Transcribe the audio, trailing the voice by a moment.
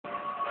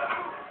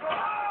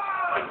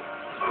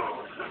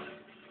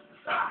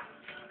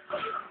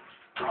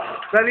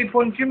Let me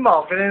punch him,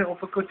 Mark, and then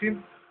uppercut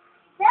him.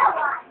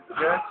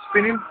 Yeah,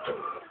 spin him.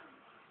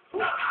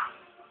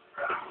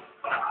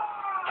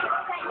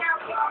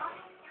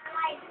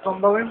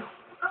 Combo him.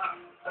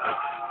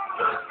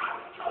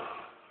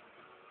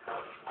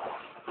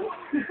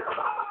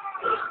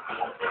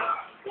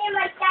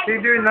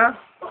 Keep doing that.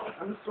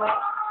 And slap.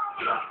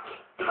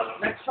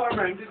 Next time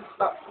round, do the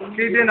slap. Keep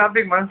doing that,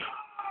 big man.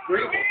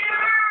 Great.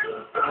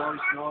 Nice,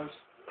 nice.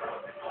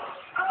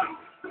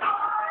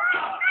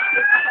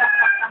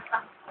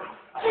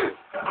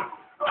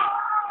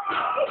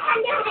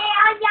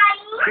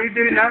 Keep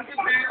doing that.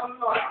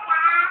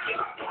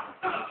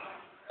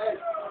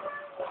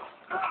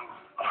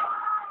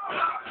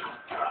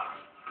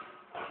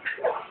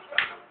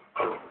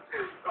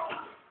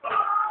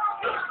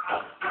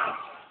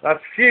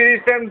 That's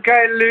Furious MK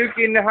Luke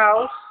in the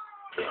house.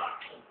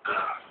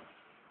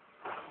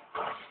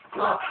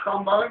 Oh,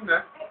 combo in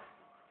there.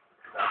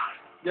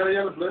 Yellow,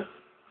 yellow, blue.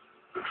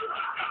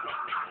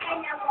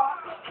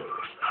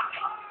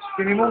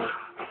 Spin him up.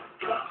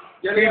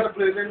 Yellow, yellow,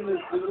 blue, then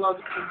there's a lot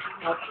of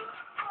punching.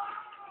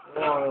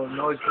 Oh,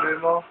 nice blue,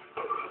 Mark.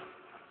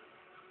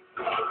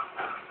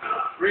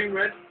 Green,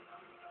 red.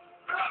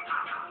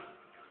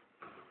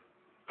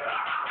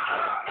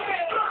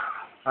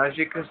 As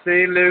you can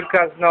see, Luke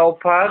has no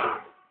pad.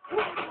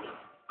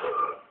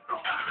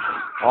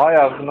 I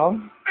have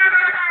none.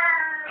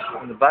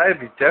 And the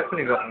baby's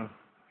definitely got none.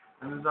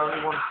 And there's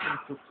only one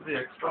symptom to the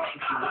Xbox,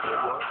 if you look at it.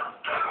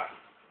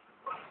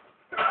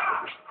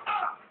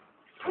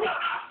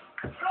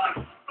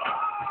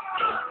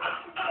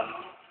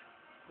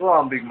 Go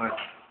on, big man.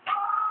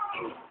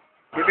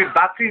 You'll be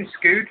battering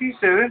Scooty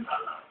soon.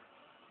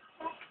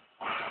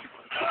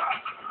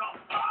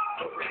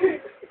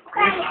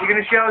 You're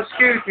going to show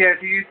Scooty how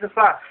to use the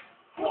flash?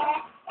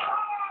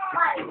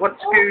 Yeah.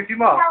 What's Scooty,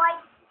 Mark?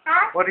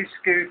 Huh? What is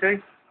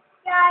Scooty?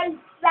 Round.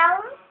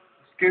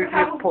 Scooty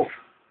is puff.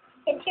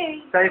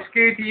 Say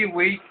Scooty, you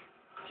weak.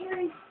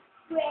 2,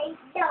 3,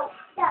 no.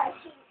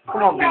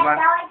 Come on, big man.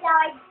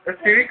 Let's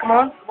do it, come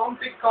on. Come on,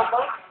 big combo.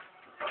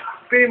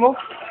 Spin him up.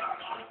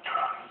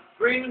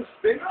 Green and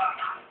spin.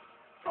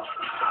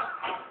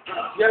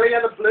 Yellow,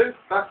 yellow, blue.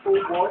 Back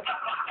forward, white.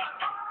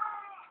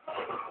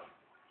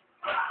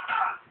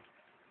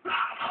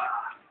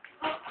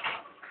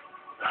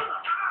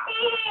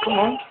 Come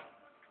on.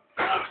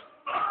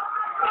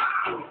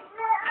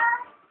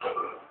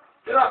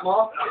 Do that,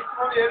 Mark. It's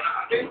on you.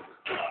 Spin.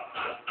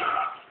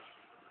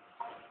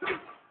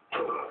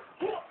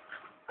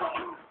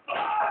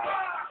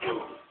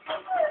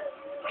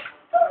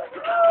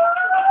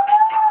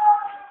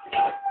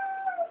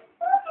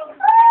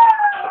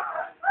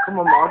 Come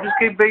on, Mark. Just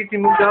keep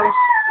beating with those.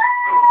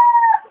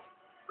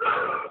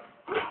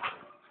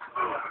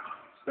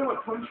 Still a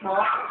punch,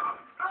 Mark.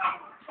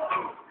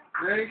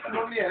 Yeah, come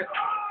on the edge.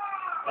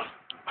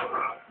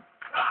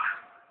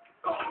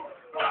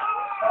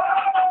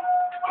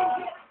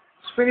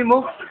 Spin him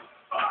up.